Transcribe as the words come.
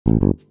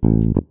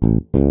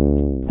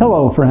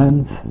Hello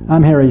friends,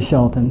 I'm Harry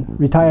Shelton,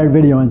 retired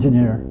video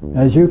engineer.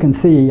 As you can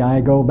see,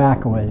 I go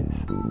back a ways.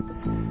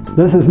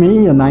 This is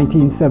me in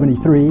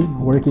 1973,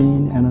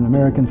 working in an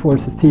American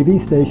Forces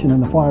TV station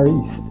in the Far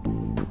East.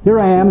 Here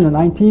I am in the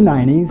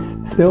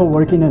 1990s, still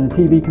working in a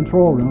TV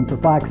control room for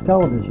Fox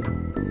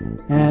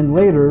Television. And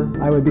later,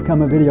 I would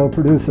become a video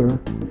producer,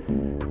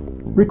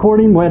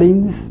 recording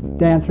weddings,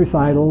 dance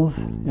recitals,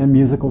 and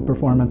musical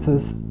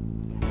performances.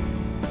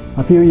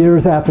 A few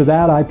years after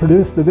that, I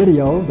produced the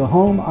video, the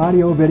Home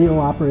Audio Video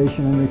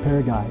Operation and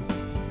Repair Guide.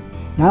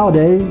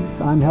 Nowadays,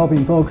 I'm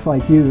helping folks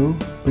like you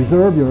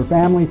preserve your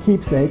family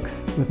keepsakes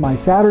with my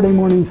Saturday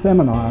morning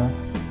seminar,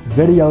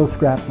 Video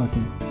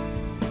Scrapbooking.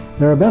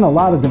 There have been a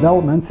lot of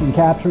developments in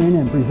capturing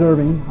and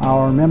preserving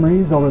our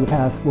memories over the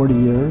past 40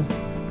 years.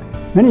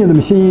 Many of the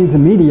machines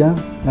and media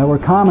that were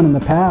common in the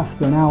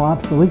past are now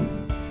obsolete.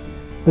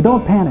 But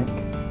don't panic.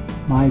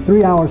 My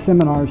 3-hour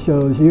seminar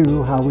shows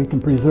you how we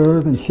can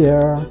preserve and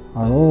share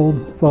our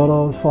old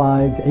photos,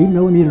 slides,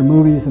 8mm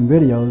movies and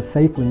videos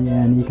safely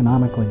and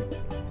economically.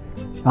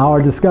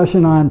 Our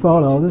discussion on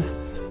photos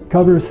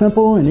covers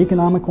simple and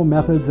economical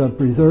methods of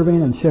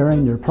preserving and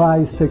sharing your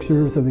prized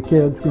pictures of the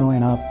kids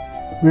growing up.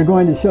 We're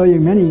going to show you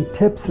many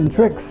tips and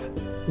tricks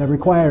that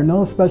require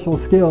no special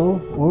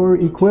skill or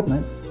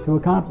equipment to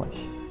accomplish.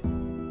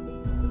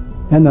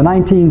 In the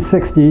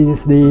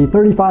 1960s, the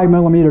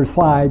 35mm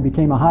slide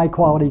became a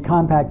high-quality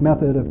compact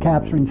method of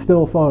capturing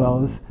still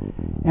photos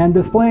and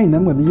displaying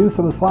them with the use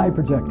of a slide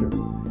projector.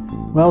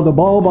 Well, the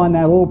bulb on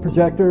that old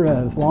projector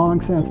has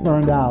long since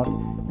burned out,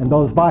 and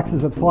those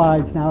boxes of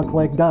slides now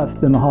collect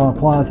dust in the hall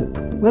closet.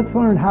 Let's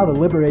learn how to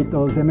liberate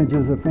those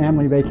images of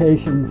family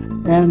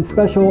vacations and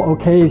special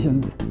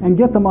occasions and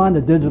get them onto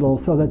digital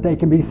so that they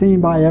can be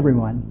seen by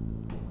everyone.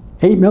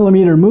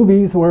 8mm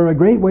movies were a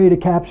great way to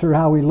capture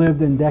how we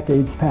lived in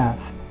decades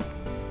past.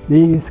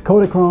 These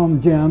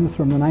Kodachrome gems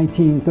from the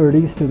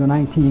 1930s to the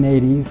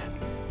 1980s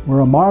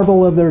were a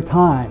marvel of their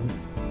time,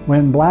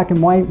 when black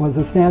and white was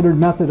a standard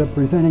method of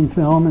presenting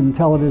film and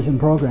television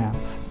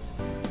programs.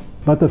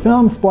 But the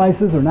film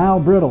splices are now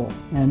brittle,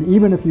 and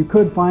even if you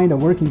could find a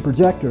working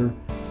projector,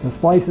 the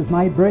splices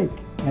might break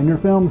and your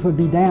films would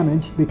be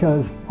damaged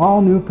because all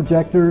new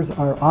projectors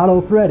are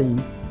auto-threading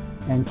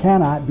and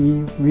cannot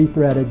be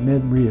rethreaded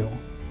mid-reel.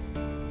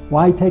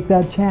 Why take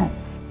that chance?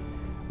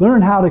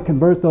 Learn how to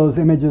convert those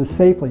images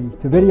safely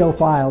to video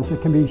files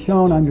that can be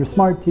shown on your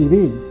smart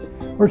TV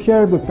or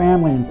shared with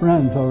family and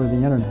friends over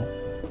the internet.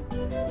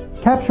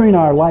 Capturing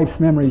our life's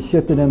memories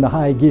shifted into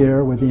high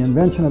gear with the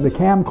invention of the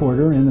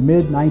camcorder in the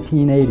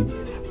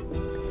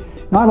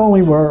mid-1980s. Not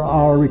only were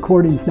our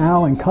recordings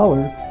now in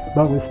color,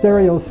 but with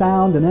stereo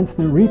sound and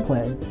instant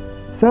replay,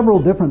 several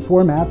different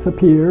formats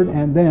appeared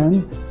and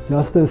then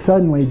just as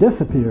suddenly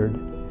disappeared.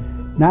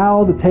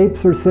 Now the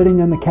tapes are sitting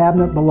in the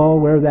cabinet below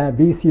where that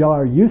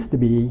VCR used to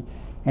be,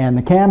 and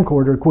the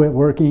camcorder quit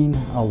working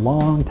a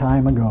long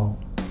time ago.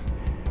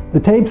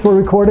 The tapes were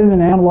recorded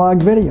in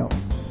analog video.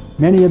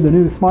 Many of the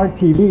new smart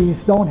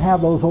TVs don't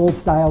have those old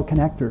style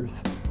connectors.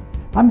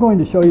 I'm going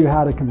to show you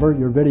how to convert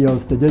your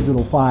videos to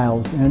digital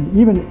files and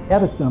even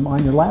edit them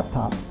on your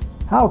laptop.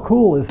 How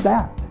cool is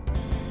that?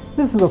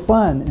 This is a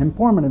fun,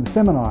 informative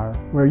seminar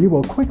where you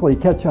will quickly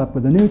catch up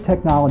with the new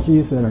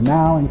technologies that are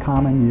now in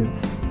common use.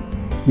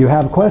 You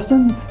have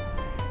questions?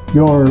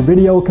 Your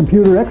video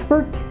computer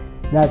expert?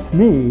 That's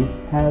me,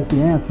 has the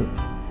answers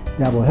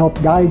that will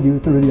help guide you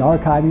through the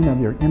archiving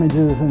of your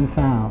images and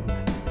sounds.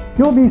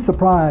 You'll be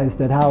surprised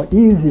at how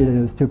easy it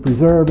is to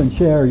preserve and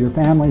share your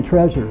family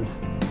treasures,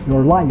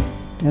 your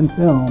life in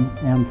film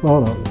and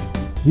photos,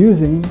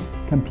 using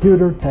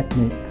computer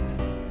techniques.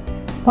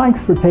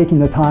 Thanks for taking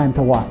the time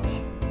to watch.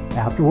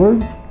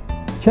 Afterwards,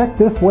 check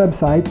this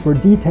website for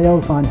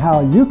details on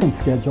how you can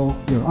schedule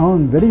your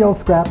own video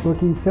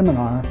scrapbooking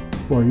seminar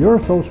for your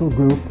social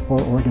group or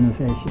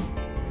organization.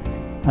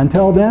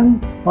 Until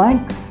then,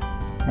 thanks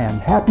and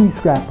happy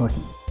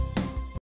scrapbooking.